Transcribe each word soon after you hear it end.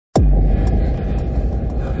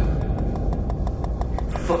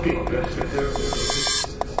fucking best to do.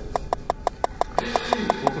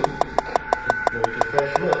 Very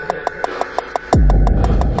professional.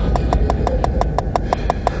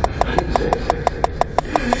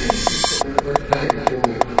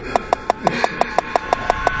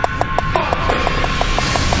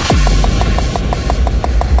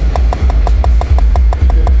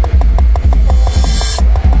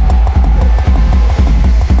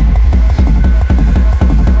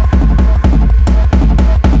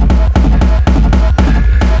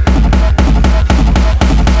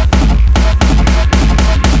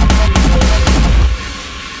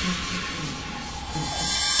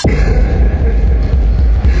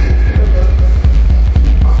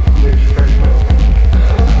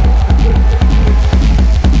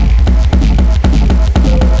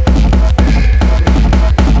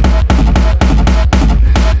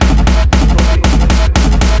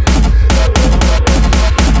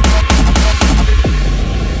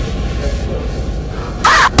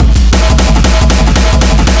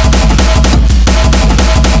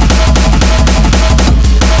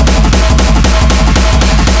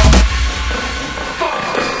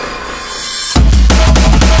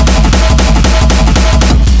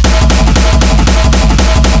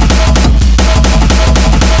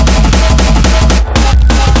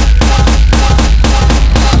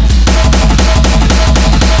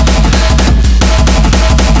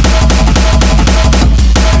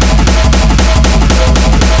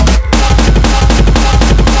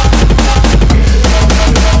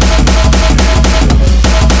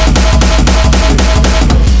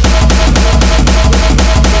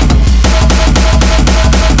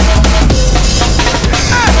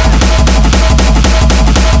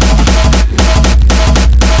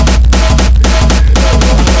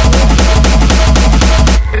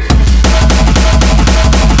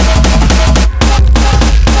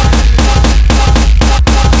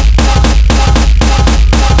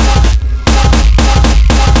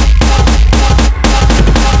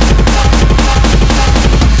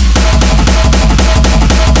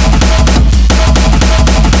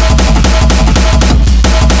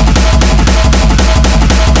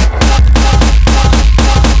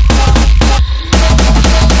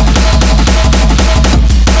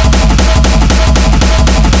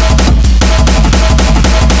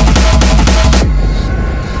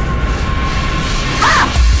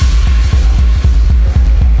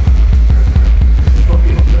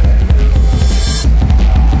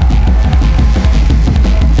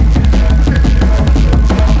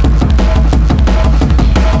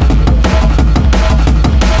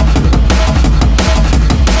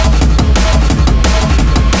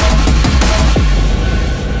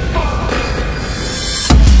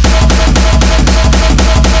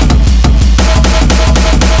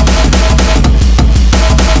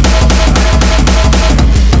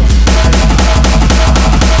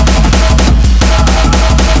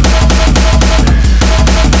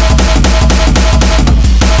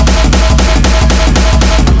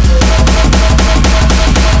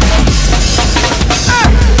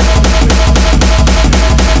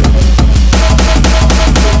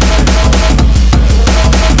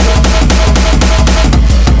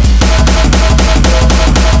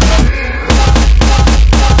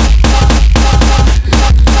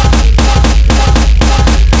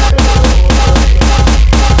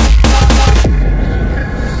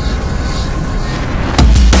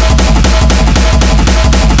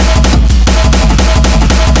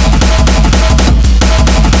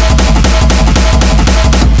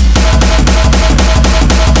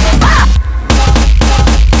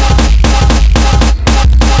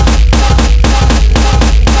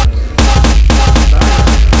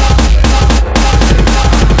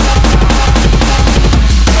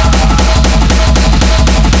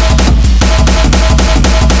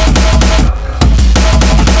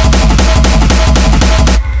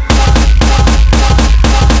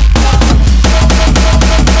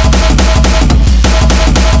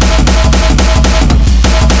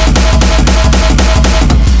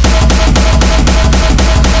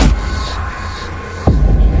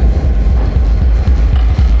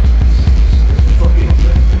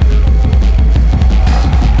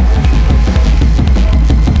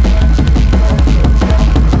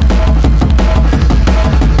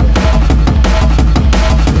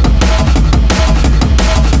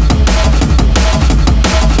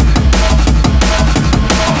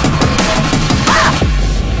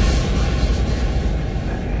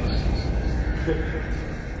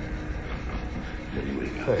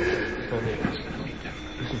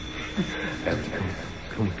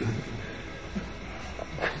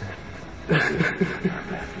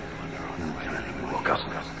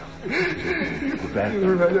 bad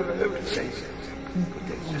people can say it. But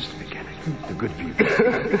that's just the beginning. The good people,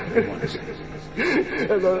 they want to say it.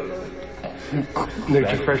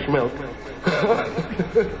 Nature fresh milk.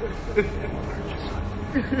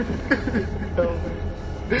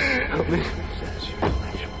 Help me. That's your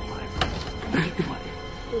intellectual fiber. Come on.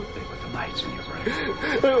 They put the lights in your brain.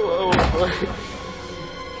 Oh, boy.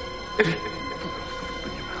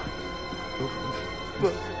 Open your mouth.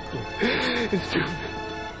 It's true.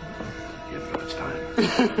 Give it its time.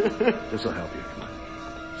 This will help you. Come on.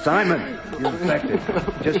 Simon, you're infected.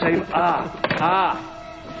 Just say ah.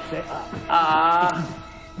 Say ah.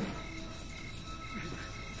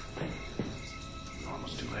 You're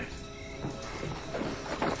almost too late.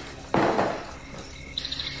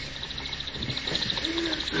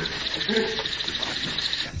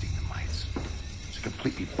 Rejecting the mites. It's a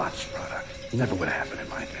completely botched product. Never would have happened in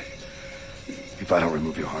my day. If I don't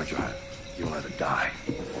remove your hard drive, you'll either die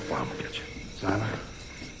or Farm will get you. Simon?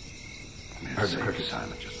 I'm here to save you,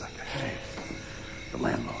 Simon, just like I saved the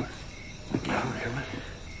landlord. The game.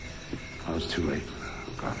 I was too late for the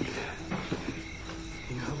garbage man.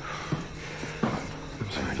 I'm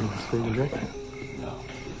sorry, do you want something to drink? No.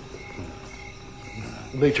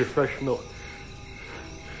 Nature fresh milk.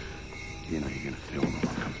 You know you're going to feel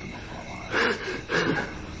uncomfortable for a while.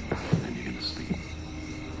 Then you're going to sleep.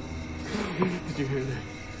 Did you hear that?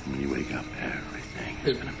 When you wake up, everything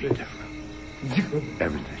is going to be different.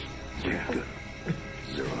 Everything. Yeah, good.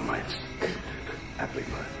 Zero mites. Happily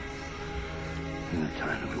bud. Isn't it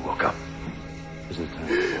time that we woke up? Isn't it time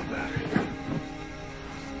to go back?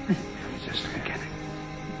 It's just the beginning.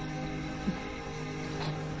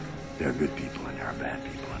 There are good people and there are bad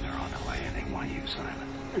people and they're on their way and they want you, Simon.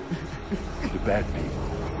 The bad people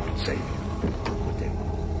can save you, but they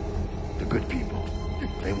won't. The good people,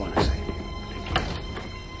 they want to save you, but they can't.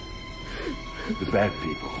 The bad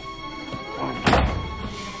people, they want to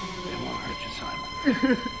hurt you, Simon.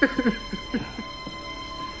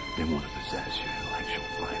 They want to possess your intellectual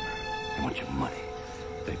fiber. They want your money.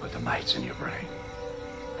 They put the mites in your brain.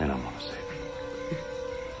 And I'm going to save you.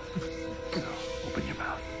 So, open your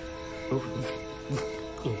mouth.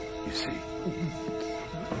 You see,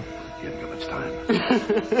 you haven't got much time.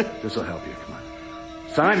 This will help you. Come on.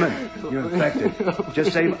 Simon, you're infected.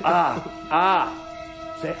 Just say ah.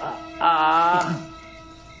 Say ah.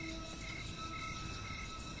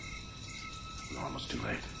 You're almost too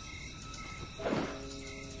late.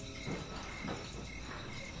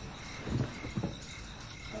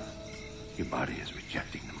 Your body is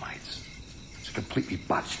rejecting the mites. It's a completely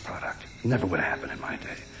botched product. Never would have happened in my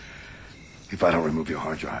day. If I don't remove your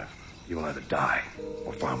hard drive, you will either die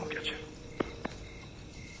or Farm will get you.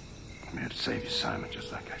 I'm here to save you, Simon,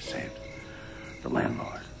 just like I saved the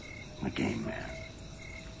landlord and the game man.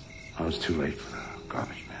 I was too late for the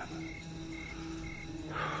garbage man.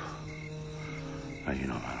 Now, you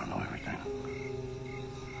know I don't know everything.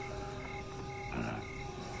 But,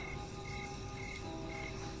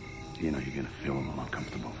 you know you're going to feel a little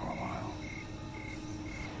uncomfortable for a while.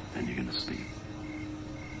 Then you're going to sleep.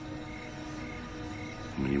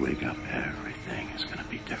 And when you wake up, everything is going to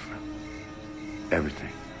be different.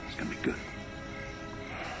 Everything is going to be good.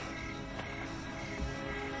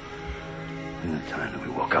 Isn't it time that we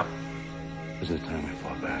woke up? Isn't it time we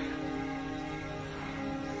fought back?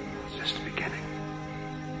 It's just the beginning.